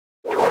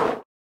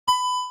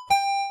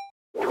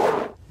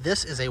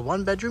This is a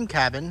one-bedroom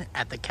cabin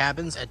at the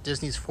Cabins at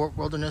Disney's Fort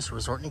Wilderness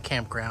Resort and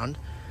Campground,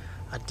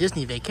 a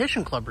Disney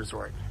Vacation Club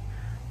resort.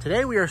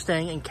 Today we are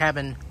staying in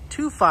cabin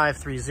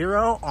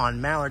 2530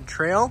 on Mallard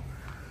Trail.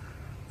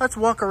 Let's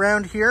walk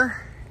around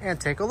here and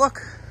take a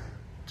look.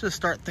 To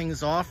start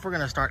things off, we're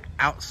going to start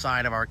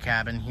outside of our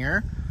cabin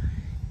here.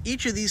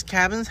 Each of these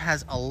cabins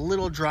has a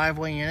little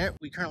driveway in it.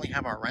 We currently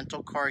have our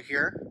rental car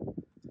here.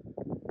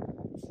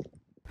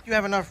 You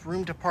have enough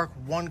room to park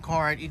one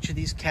car at each of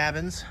these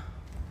cabins.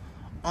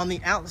 On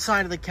the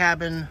outside of the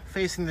cabin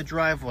facing the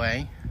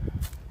driveway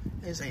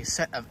is a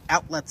set of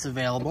outlets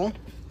available.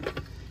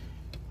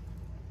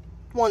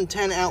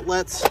 110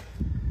 outlets.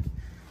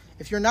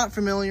 If you're not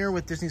familiar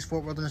with Disney's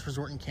Fort Wilderness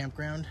Resort and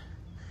Campground,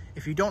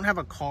 if you don't have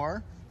a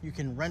car, you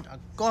can rent a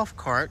golf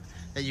cart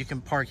that you can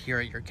park here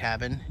at your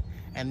cabin,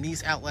 and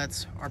these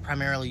outlets are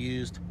primarily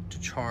used to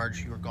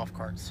charge your golf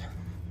carts.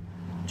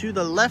 To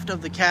the left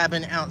of the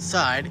cabin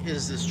outside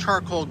is this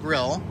charcoal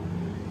grill.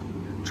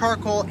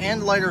 Charcoal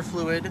and lighter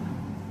fluid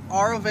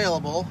are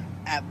available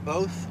at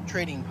both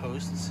trading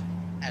posts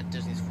at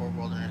Disney's Fort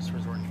Wilderness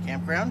Resort and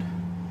Campground.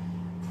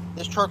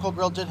 This charcoal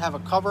grill did have a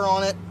cover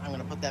on it. I'm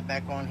going to put that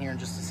back on here in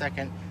just a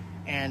second.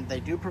 And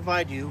they do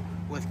provide you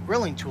with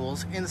grilling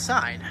tools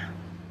inside.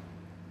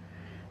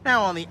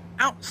 Now on the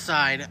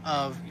outside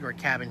of your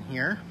cabin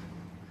here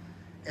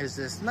is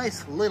this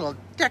nice little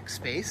deck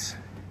space.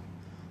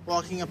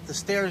 Walking up the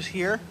stairs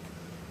here,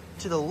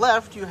 to the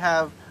left you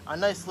have a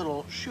nice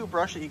little shoe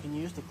brush that you can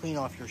use to clean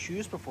off your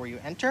shoes before you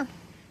enter.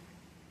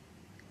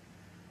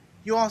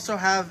 You also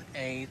have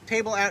a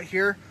table out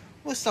here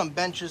with some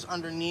benches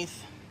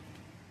underneath.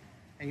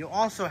 And you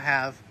also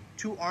have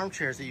two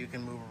armchairs that you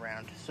can move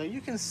around. So you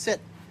can sit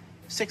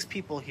 6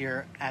 people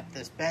here at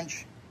this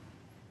bench.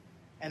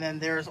 And then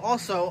there's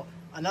also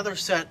another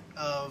set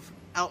of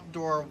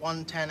outdoor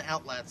 110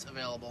 outlets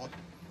available.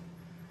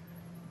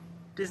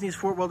 Disney's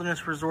Fort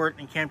Wilderness Resort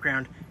and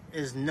Campground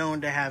is known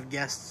to have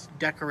guests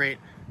decorate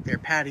their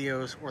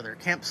patios or their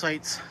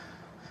campsites.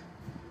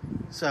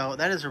 So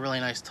that is a really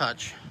nice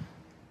touch.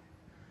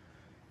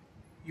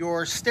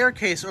 Your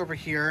staircase over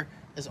here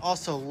is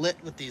also lit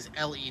with these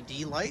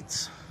LED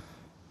lights.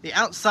 The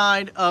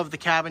outside of the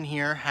cabin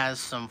here has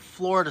some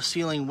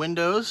floor-to-ceiling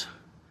windows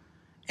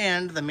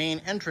and the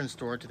main entrance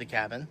door to the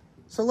cabin.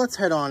 So let's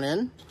head on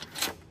in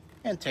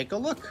and take a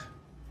look.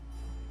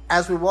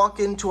 As we walk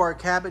into our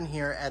cabin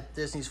here at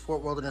Disney's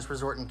Fort Wilderness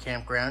Resort and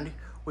Campground,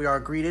 we are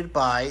greeted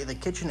by the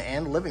kitchen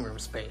and living room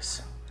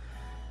space.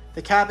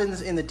 The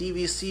cabins in the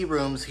DVC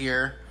rooms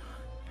here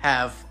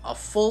have a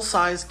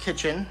full-size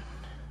kitchen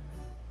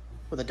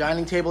with a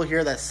dining table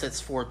here that sits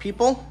 4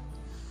 people.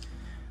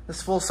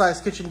 This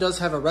full-size kitchen does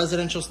have a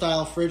residential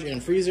style fridge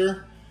and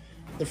freezer.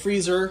 The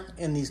freezer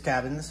in these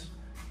cabins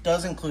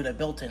does include a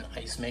built-in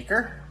ice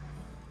maker.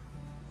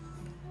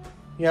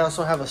 You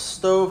also have a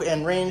stove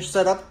and range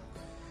set up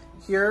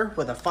here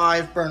with a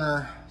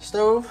 5-burner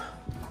stove.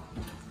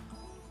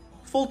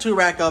 Full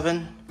 2-rack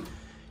oven.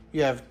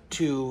 You have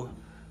 2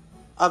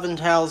 oven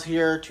towels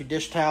here, 2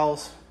 dish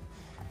towels.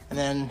 And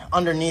then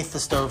underneath the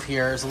stove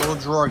here is a little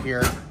drawer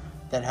here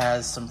that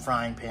has some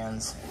frying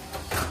pans.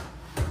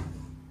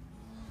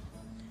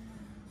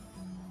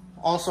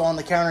 Also on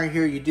the counter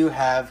here, you do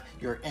have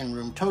your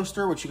in-room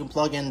toaster, which you can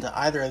plug into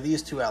either of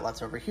these 2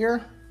 outlets over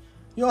here.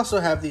 You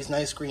also have these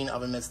nice green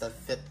oven mitts that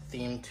fit the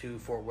theme to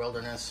Fort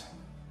Wilderness.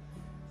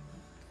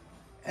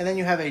 And then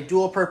you have a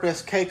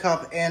dual-purpose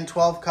K-cup and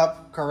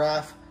 12-cup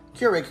carafe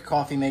Keurig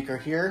coffee maker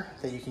here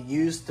that you can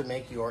use to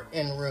make your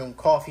in-room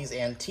coffees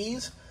and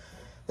teas.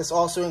 This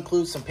also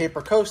includes some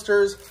paper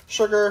coasters,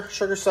 sugar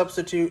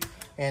substitute,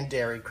 and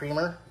dairy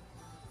creamer.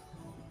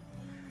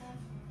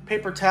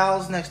 Paper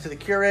towels next to the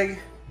Keurig,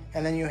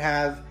 and then you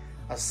have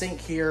a sink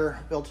here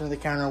built into the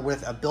counter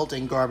with a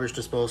built-in garbage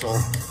disposal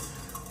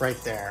right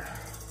there.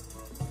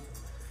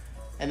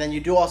 And then you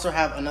do also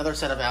have another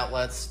set of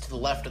outlets to the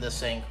left of the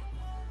sink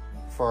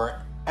for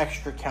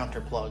extra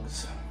counter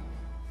plugs.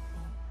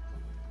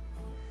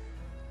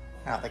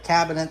 Now the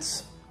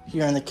cabinets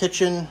here in the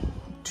kitchen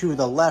to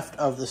the left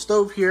of the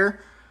stove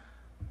here,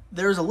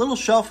 there's a little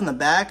shelf in the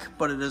back,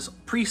 but it is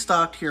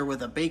pre-stocked here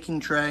with a baking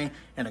tray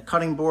and a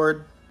cutting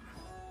board.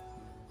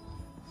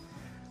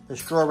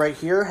 This drawer right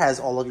here has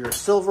all of your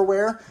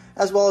silverware,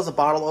 as well as a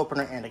bottle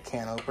opener and a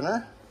can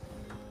opener.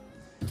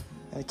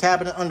 And the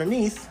cabinet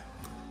underneath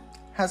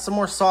has some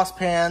more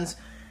saucepans.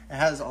 It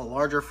has a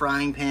larger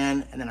frying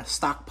pan and then a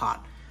stock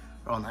pot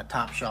on that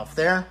top shelf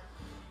there.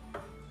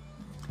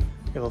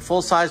 You have a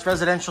full-size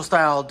residential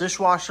style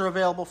dishwasher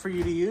available for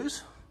you to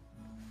use.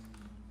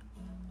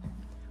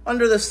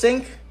 Under the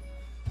sink,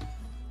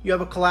 you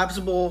have a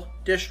collapsible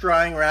dish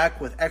drying rack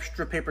with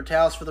extra paper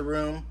towels for the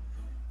room.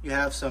 You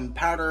have some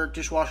powder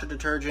dishwasher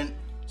detergent,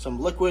 some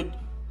liquid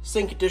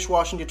sink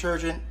dishwashing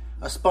detergent,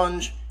 a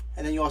sponge,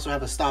 and then you also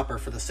have a stopper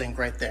for the sink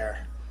right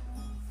there.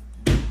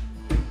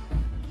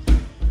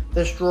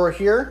 This drawer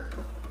here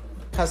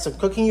has some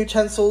cooking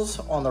utensils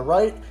on the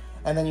right,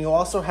 and then you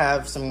also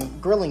have some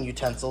grilling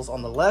utensils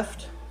on the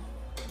left.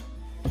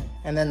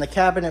 And then the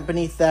cabinet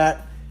beneath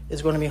that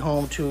is going to be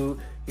home to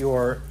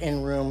your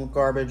in-room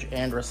garbage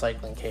and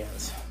recycling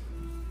cans.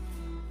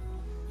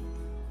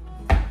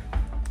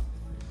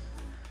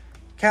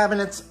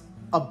 Cabinets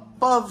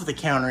above the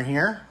counter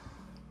here.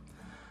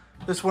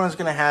 This one is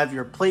going to have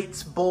your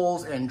plates,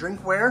 bowls, and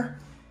drinkware.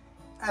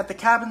 At the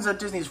cabins at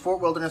Disney's Fort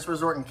Wilderness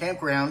Resort and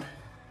Campground,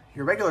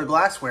 your regular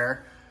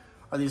glassware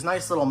are these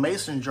nice little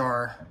mason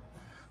jar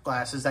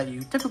glasses that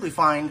you typically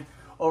find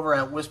over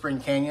at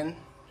Whispering Canyon,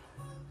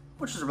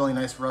 which is a really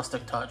nice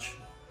rustic touch.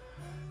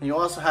 And you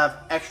also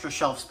have extra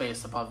shelf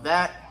space above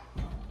that.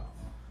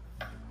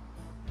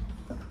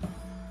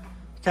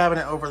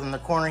 Cabinet over in the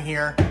corner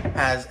here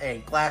has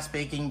a glass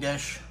baking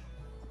dish,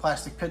 a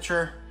plastic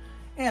pitcher,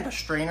 and a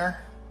strainer.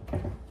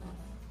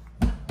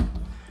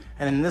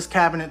 And in this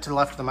cabinet to the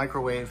left of the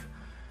microwave,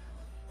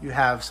 you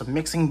have some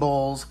mixing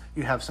bowls,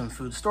 you have some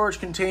food storage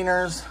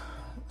containers,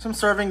 some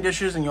serving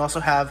dishes, and you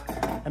also have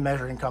a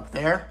measuring cup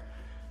there.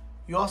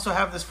 You also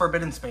have this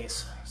forbidden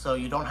space, so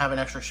you don't have an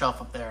extra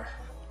shelf up there.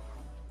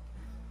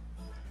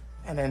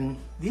 And then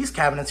these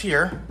cabinets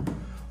here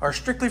are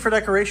strictly for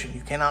decoration.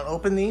 You cannot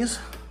open these.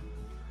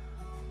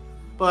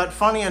 But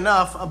funny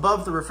enough,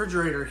 above the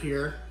refrigerator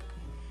here,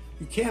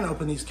 you can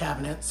open these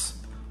cabinets,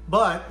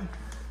 but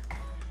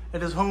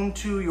it is home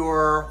to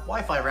your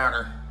Wi-Fi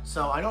router.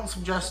 So I don't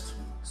suggest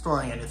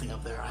storing anything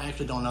up there. I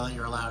actually don't know that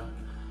you're allowed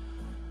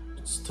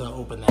to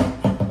open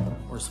that.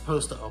 We're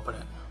supposed to open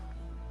it.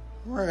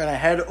 We're gonna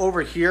head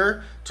over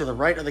here to the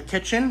right of the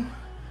kitchen.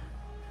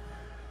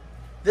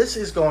 This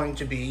is going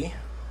to be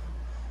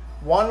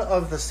one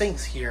of the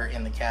sinks here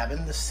in the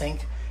cabin. The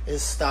sink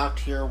is stocked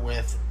here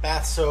with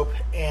bath soap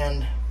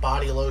and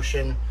body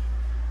lotion.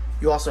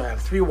 You also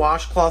have 3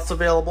 washcloths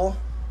available.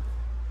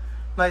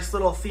 Nice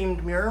little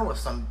themed mirror with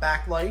some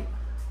backlight.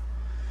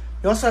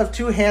 You also have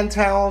 2 hand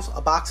towels,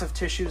 a box of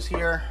tissues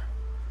here.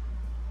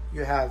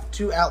 You have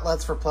 2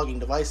 outlets for plugging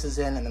devices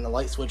in, and then the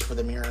light switch for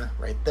the mirror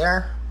right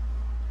there.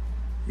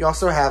 You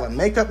also have a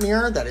makeup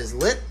mirror that is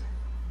lit.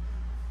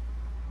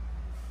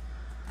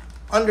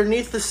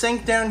 Underneath the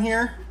sink down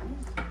here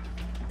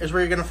is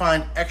where you're going to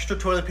find extra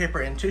toilet paper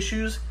and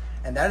tissues,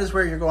 and that is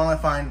where you're going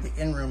to find the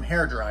in-room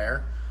hair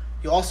dryer.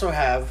 You also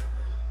have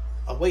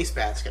a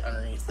wastebasket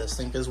underneath this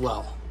sink as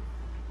well.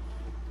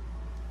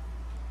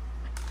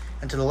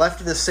 And to the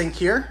left of the sink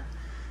here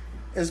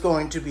is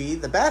going to be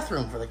the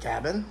bathroom for the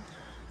cabin.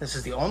 This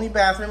is the only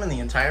bathroom in the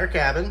entire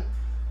cabin.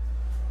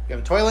 You have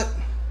a toilet.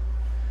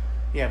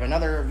 You have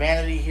another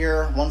vanity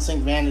here, 1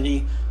 sink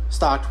vanity,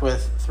 stocked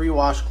with 3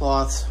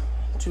 washcloths,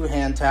 2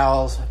 hand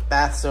towels,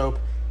 bath soap,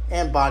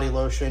 and body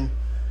lotion.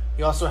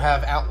 You also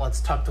have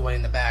outlets tucked away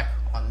in the back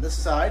on this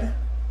side.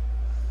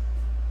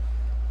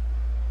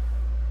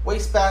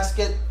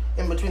 Wastebasket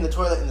in between the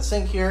toilet and the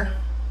sink here.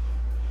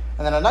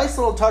 And then a nice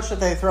little touch that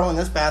they throw in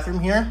this bathroom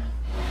here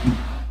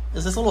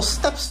is this little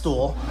step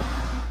stool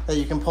that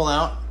you can pull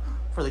out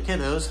for the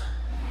kiddos.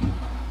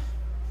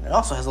 And it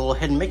also has a little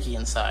hidden Mickey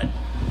inside,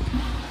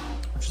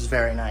 which is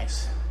very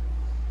nice.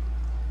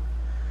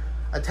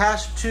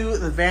 Attached to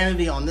the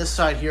vanity on this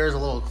side here is a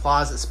little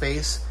closet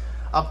space.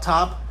 Up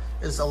top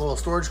is a little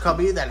storage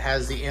cubby that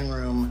has the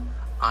in-room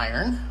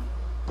iron.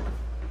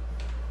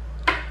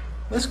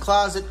 This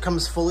closet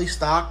comes fully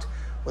stocked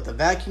with a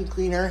vacuum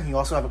cleaner. You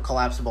also have a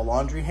collapsible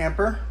laundry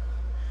hamper.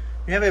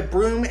 You have a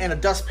broom and a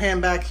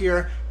dustpan back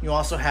here. You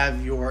also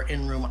have your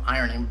in-room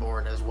ironing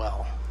board as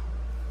well.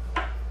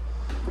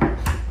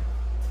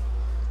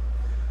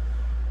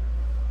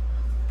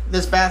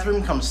 This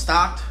bathroom comes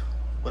stocked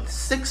with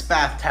 6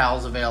 bath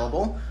towels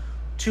available,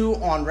 2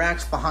 on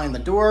racks behind the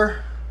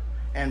door,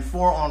 and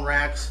 4 on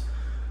racks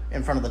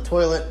in front of the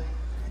toilet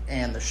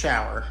and the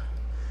shower.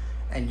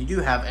 And you do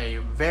have a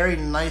very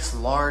nice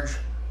large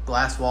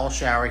glass wall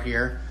shower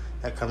here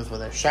that comes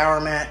with a shower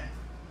mat,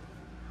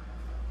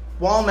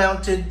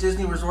 wall-mounted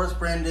Disney Resorts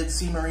branded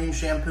Sea Marine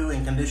shampoo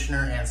and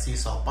conditioner and sea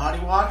salt body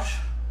wash.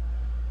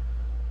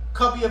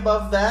 Cubby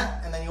above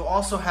that, and then you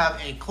also have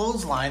a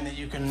clothesline that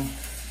you can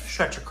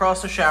stretch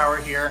across the shower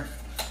here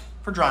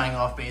for drying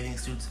off bathing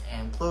suits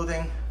and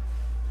clothing.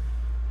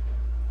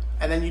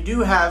 And then you do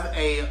have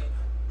a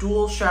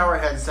dual shower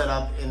head set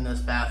up in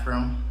this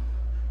bathroom.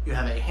 You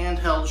have a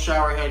handheld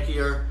shower head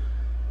here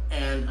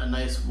and a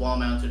nice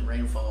wall-mounted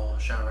rainfall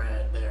shower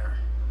head there.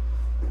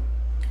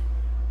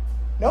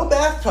 No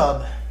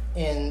bathtub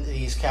in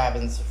these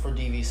cabins for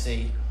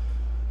DVC,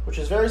 which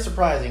is very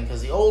surprising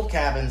because the old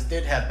cabins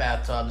did have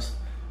bathtubs,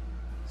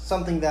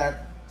 something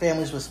that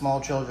families with small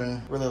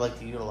children really like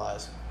to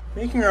utilize.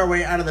 Making our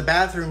way out of the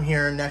bathroom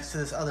here next to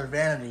this other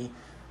vanity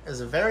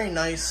is a very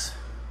nice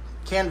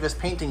canvas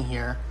painting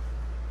here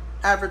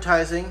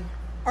advertising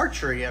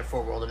archery at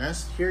Fort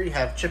Wilderness. Here you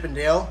have Chip and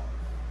Dale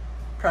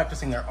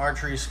practicing their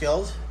archery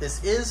skills.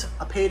 This is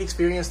a paid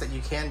experience that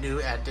you can do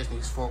at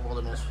Disney's Fort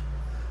Wilderness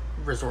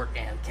Resort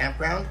and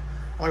Campground.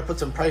 I'm going to put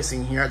some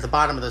pricing here at the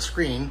bottom of the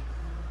screen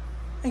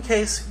in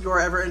case you're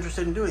ever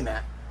interested in doing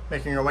that.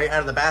 Making your way out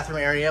of the bathroom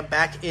area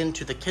back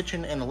into the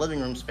kitchen and the living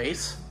room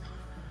space.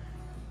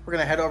 We're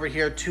going to head over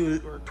here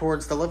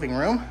towards the living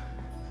room.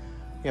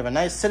 You have a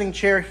nice sitting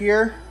chair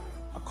here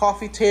a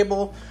coffee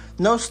table.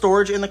 No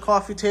storage in the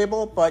coffee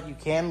table, but you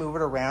can move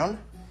it around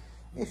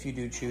if you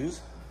do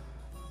choose.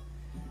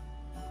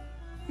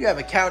 You have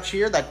a couch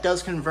here that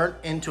does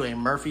convert into a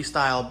Murphy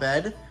style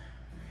bed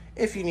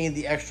if you need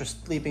the extra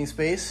sleeping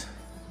space.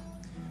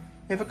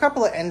 You have a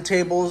couple of end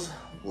tables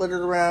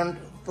littered around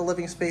the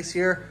living space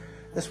here.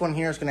 This one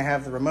here is going to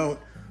have the remote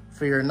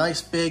for your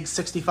nice big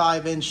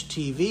 65-inch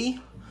TV,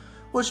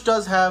 which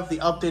does have the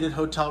updated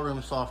hotel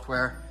room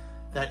software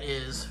that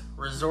is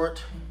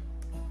resort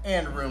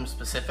and room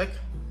specific.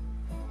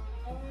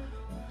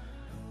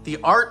 The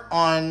art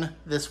on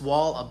this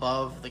wall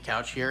above the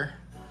couch here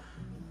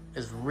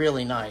is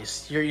really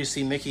nice. Here you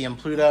see Mickey and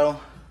Pluto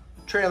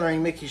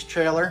trailering Mickey's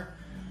trailer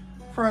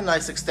for a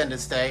nice extended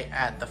stay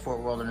at the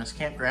Fort Wilderness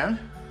Campground.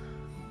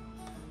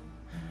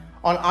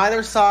 On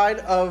either side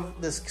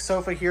of this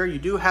sofa here, you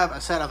do have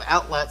a set of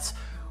outlets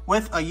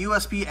with a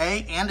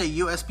USB-A and a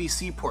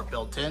USB-C port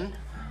built in.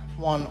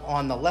 One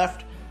on the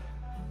left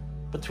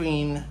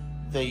between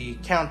the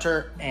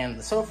counter and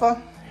the sofa,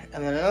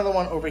 and then another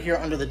one over here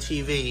under the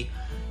TV.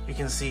 You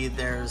can see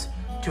there's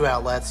two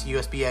outlets,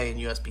 USB-A and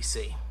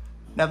USB-C.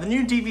 Now, the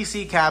new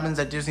DVC cabins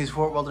at Disney's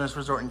Fort Wilderness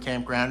Resort and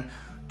Campground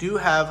do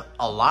have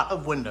a lot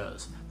of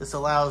windows. This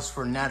allows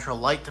for natural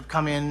light to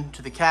come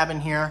into the cabin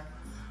here,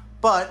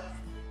 but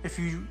if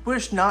you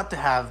wish not to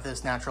have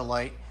this natural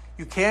light,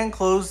 you can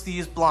close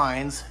these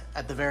blinds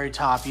at the very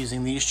top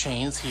using these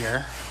chains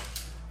here.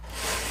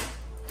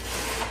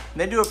 And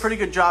they do a pretty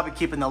good job at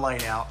keeping the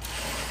light out.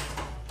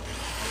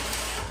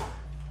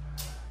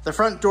 The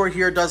front door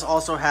here does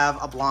also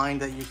have a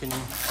blind that you can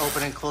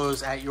open and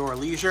close at your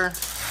leisure.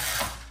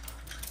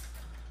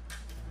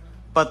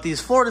 But these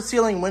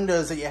floor-to-ceiling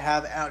windows that you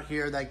have out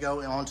here that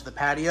go onto the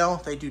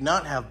patio, they do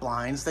not have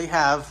blinds. They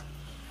have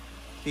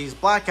these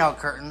blackout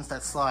curtains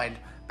that slide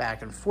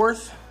back and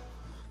forth,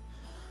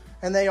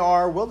 and they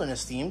are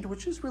wilderness themed,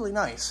 which is really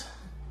nice.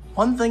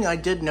 One thing I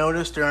did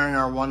notice during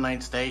our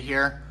one-night stay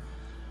here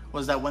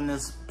was that when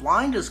this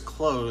blind is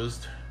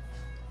closed,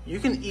 you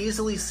can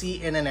easily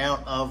see in and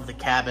out of the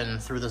cabin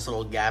through this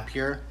little gap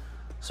here.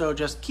 So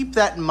just keep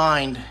that in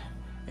mind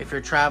if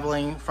you're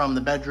traveling from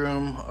the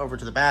bedroom over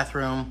to the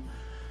bathroom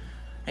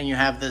and you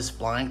have this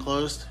blind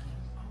closed.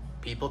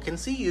 People can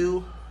see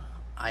you.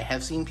 I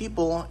have seen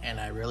people, and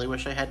I really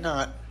wish I had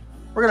not.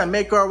 We're gonna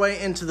make our way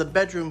into the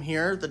bedroom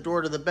here. The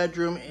door to the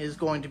bedroom is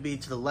going to be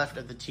to the left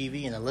of the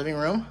TV in the living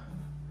room.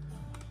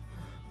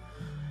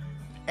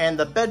 And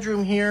the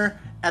bedroom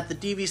here at the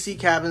DVC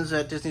cabins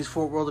at Disney's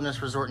Fort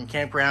Wilderness Resort and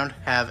Campground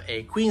have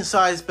a queen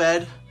size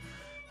bed.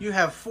 You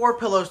have 4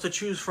 pillows to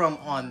choose from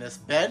on this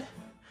bed.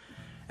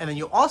 And then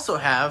you also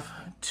have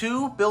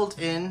 2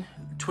 built-in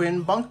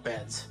twin bunk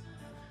beds.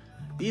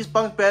 These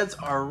bunk beds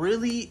are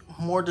really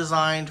more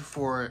designed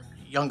for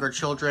younger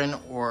children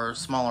or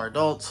smaller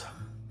adults.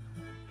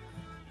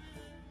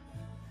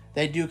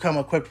 They do come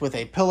equipped with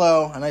a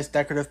pillow, a nice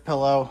decorative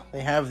pillow.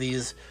 They have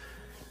these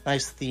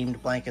nice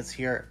themed blankets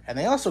here, and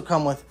they also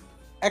come with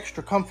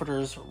extra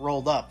comforters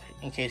rolled up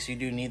in case you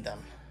do need them.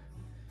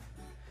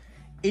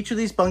 Each of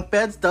these bunk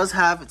beds does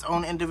have its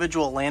own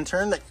individual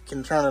lantern that you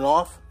can turn it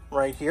off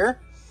right here.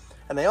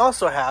 And they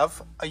also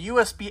have a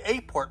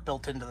USB-A port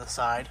built into the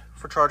side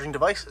for charging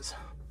devices.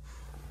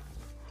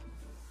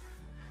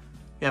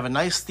 You have a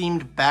nice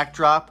themed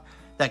backdrop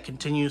that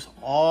continues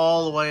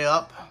all the way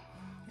up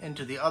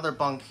into the other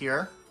bunk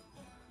here.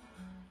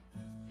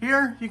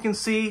 Here you can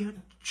see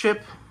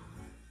Chip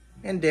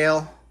and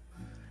Dale,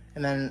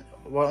 and then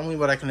only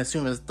what I can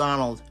assume is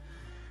Donald,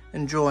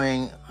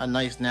 enjoying a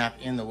nice nap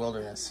in the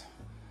wilderness.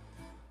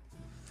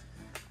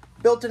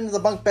 Built into the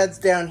bunk beds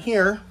down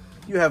here,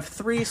 you have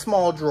 3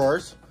 small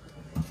drawers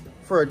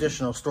for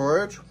additional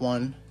storage.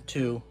 1,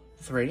 2,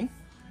 3.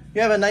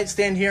 You have a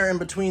nightstand here in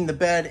between the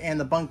bed and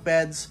the bunk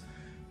beds.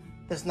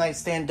 This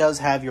nightstand does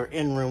have your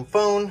in-room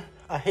phone,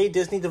 a Hey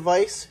Disney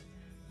device,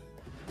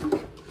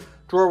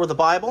 drawer with a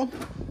Bible,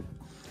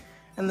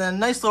 and then a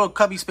nice little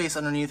cubby space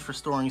underneath for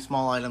storing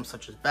small items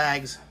such as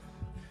bags.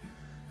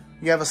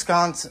 You have a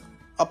sconce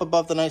up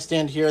above the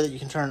nightstand here that you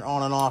can turn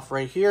on and off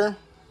right here.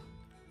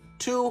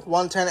 2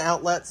 110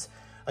 outlets,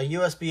 a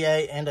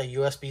USB-A and a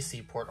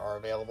USB-C port are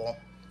available.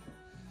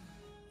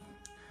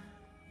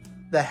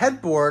 The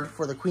headboard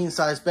for the queen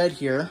size bed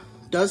here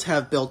does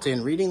have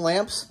built-in reading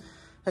lamps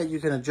that you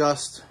can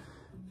adjust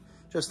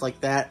just like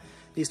that.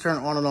 These turn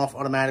on and off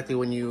automatically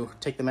when you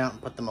take them out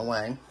and put them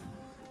away.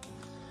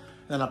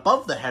 Then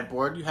above the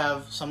headboard, you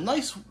have some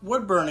nice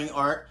wood-burning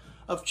art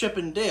of Chip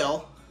and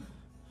Dale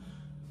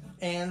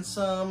and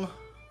some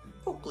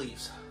oak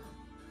leaves,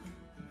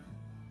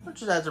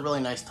 which adds a really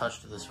nice touch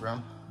to this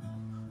room.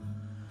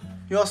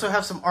 You also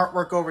have some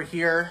artwork over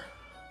here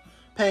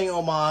paying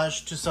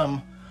homage to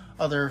some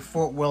other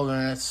Fort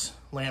Wilderness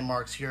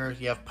landmarks here.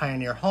 You have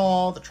Pioneer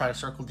Hall, the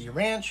Tri-Circle D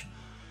Ranch,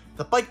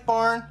 the Bike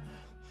Barn.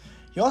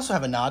 You also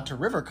have a nod to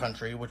River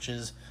Country, which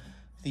is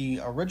the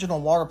original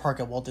water park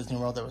at Walt Disney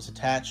World that was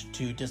attached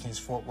to Disney's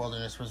Fort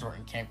Wilderness Resort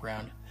and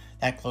Campground.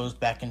 That closed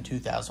back in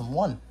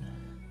 2001.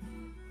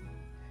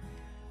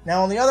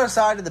 Now on the other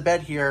side of the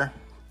bed here,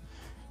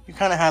 you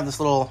kind of have this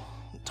little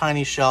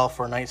tiny shelf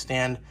or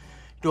nightstand.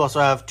 You do also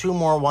have 2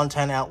 more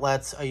 110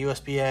 outlets, a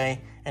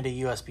USB-A and a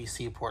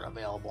USB-C port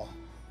available.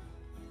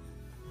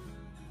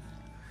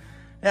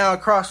 Now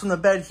across from the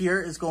bed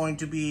here is going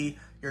to be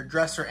your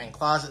dresser and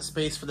closet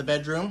space for the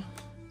bedroom.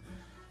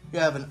 You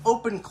have an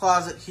open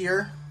closet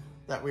here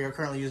that we are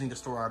currently using to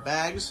store our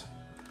bags.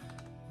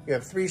 You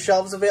have 3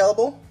 shelves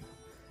available.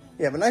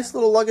 You have a nice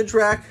little luggage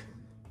rack,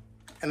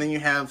 and then you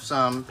have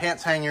some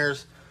pants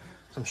hangers,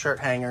 some shirt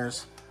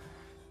hangers,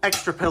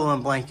 extra pillow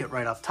and blanket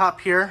right off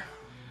top here.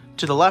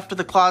 To the left of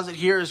the closet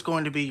here is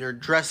going to be your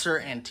dresser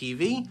and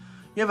TV.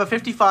 You have a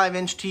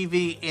 55-inch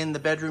TV in the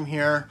bedroom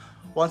here,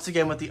 once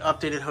again with the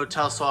updated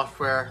hotel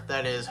software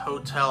that is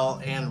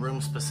hotel and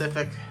room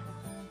specific.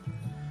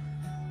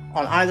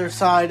 On either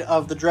side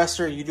of the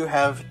dresser, you do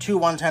have 2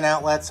 110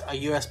 outlets,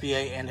 a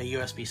USB-A and a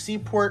USB-C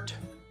port.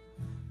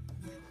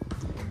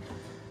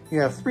 You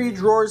have 3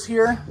 drawers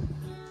here,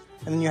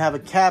 and then you have a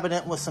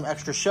cabinet with some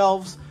extra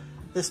shelves.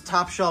 This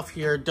top shelf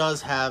here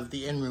does have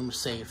the in-room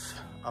safe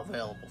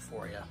available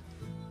for you.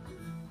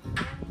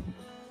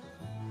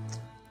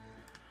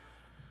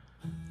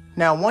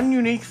 Now, one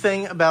unique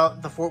thing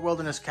about the Fort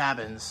Wilderness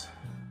cabins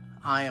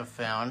I have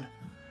found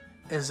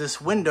is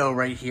this window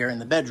right here in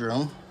the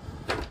bedroom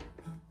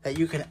that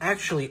you can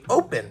actually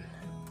open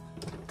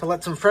to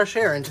let some fresh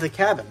air into the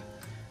cabin.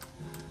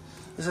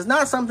 This is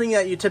not something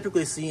that you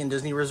typically see in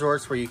Disney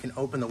resorts where you can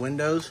open the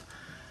windows.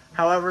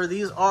 However,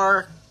 these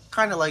are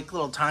kind of like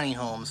little tiny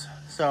homes,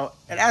 so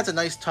it adds a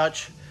nice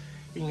touch.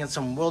 You can get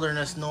some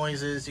wilderness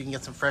noises, you can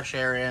get some fresh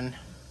air in.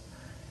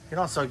 You can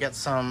also get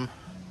some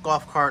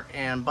golf cart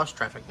and bus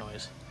traffic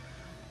noise,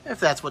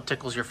 if that's what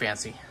tickles your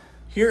fancy.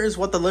 Here is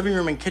what the living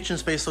room and kitchen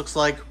space looks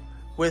like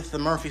with the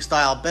Murphy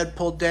style bed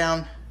pulled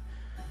down.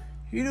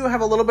 You do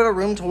have a little bit of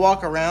room to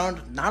walk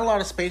around, not a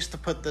lot of space to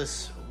put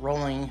this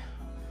rolling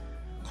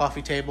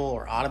coffee table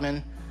or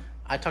ottoman.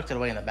 I tucked it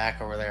away in the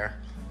back over there.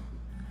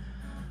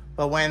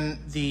 But when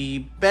the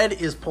bed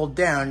is pulled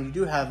down, you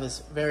do have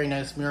this very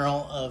nice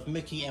mural of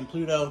Mickey and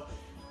Pluto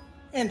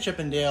and Chip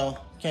and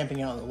Dale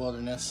camping out in the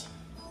wilderness.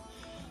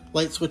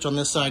 Light switch on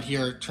this side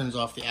here turns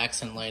off the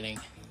accent lighting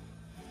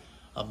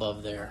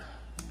above there.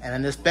 And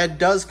then this bed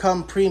does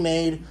come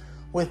pre-made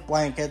with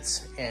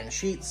blankets and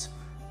sheets,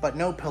 but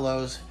no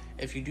pillows.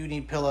 If you do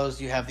need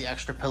pillows, you have the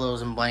extra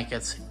pillows and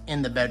blankets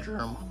in the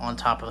bedroom on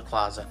top of the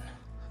closet.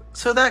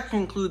 So that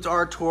concludes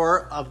our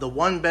tour of the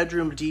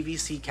 1-bedroom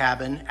DVC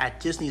cabin at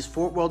Disney's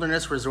Fort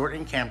Wilderness Resort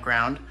and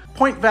Campground.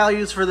 Point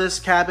values for this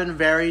cabin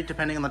vary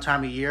depending on the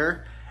time of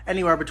year,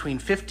 anywhere between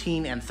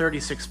 15 and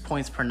 36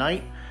 points per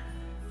night.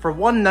 For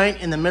one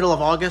night in the middle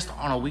of August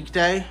on a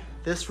weekday,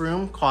 this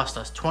room cost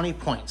us 20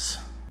 points.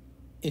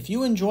 If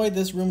you enjoyed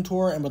this room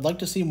tour and would like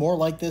to see more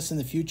like this in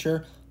the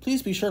future,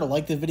 please be sure to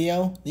like the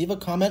video, leave a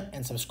comment,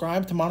 and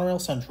subscribe to Monorail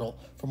Central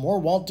for more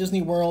Walt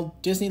Disney World,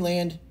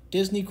 Disneyland,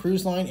 Disney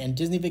Cruise Line, and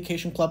Disney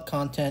Vacation Club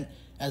content,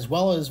 as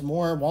well as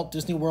more Walt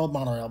Disney World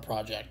Monorail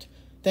project.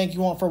 Thank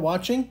you all for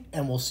watching,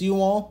 and we'll see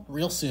you all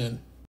real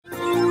soon.